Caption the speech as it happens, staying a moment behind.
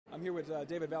I'm here with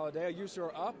David Valadao. You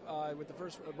sir are up with the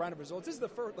first round of results. This is the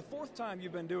fourth time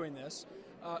you've been doing this.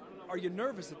 Are you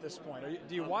nervous at this point?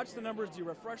 Do you watch the numbers? Do you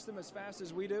refresh them as fast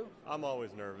as we do? I'm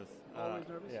always nervous. Always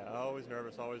nervous? Yeah, always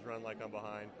nervous. Always run like I'm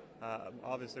behind.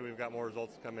 Obviously, we've got more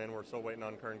results to come in. We're still waiting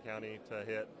on Kern County to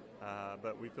hit.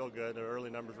 But we feel good. The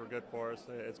early numbers were good for us.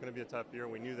 It's going to be a tough year.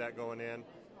 We knew that going in.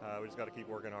 We just got to keep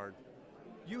working hard.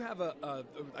 You have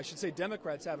I should say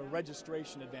Democrats have a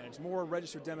registration advantage. More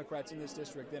registered Democrats in this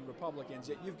district than Republicans,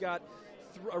 yet you've got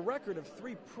a record of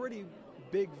 3 pretty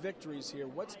big victories here.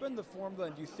 What's been the formula,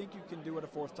 and do you think you can do it a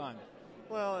fourth time?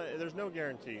 Well, there's no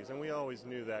guarantees, and we always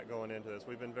knew that going into this.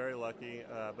 We've been very lucky,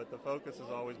 but the focus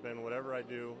has always been whatever I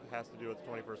do has to do with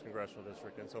the 21st Congressional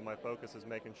District, and so my focus is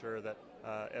making sure that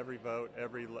every vote,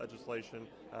 every legislation,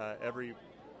 every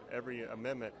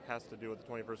amendment has to do with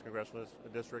the 21st Congressional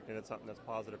District, and it's something that's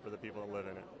positive for the people that live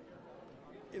in it.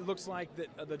 It looks like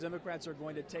that the Democrats are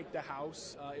going to take the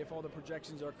House if all the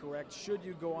projections are correct. Should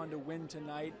you go on to win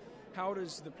tonight, how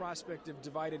does the prospect of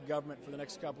divided government for the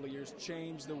next couple of years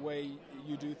change the way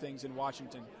you do things in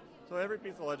Washington? So every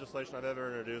piece of legislation I've ever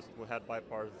introduced had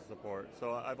bipartisan support.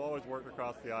 So I've always worked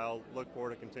across the aisle, look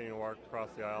forward to continuing to work across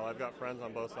the aisle. I've got friends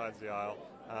on both sides of the aisle.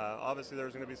 Obviously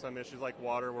there's going to be some issues like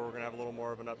water where we're going to have a little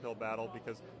more of an uphill battle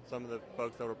because some of the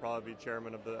folks that will probably be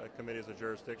chairman of the committees of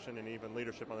jurisdiction and even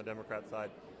leadership on the Democrat side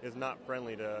is not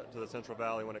friendly to the Central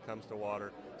Valley when it comes to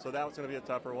water. So that was going to be a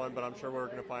tougher one, but I'm sure we're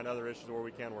going to find other issues where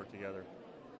we can work together.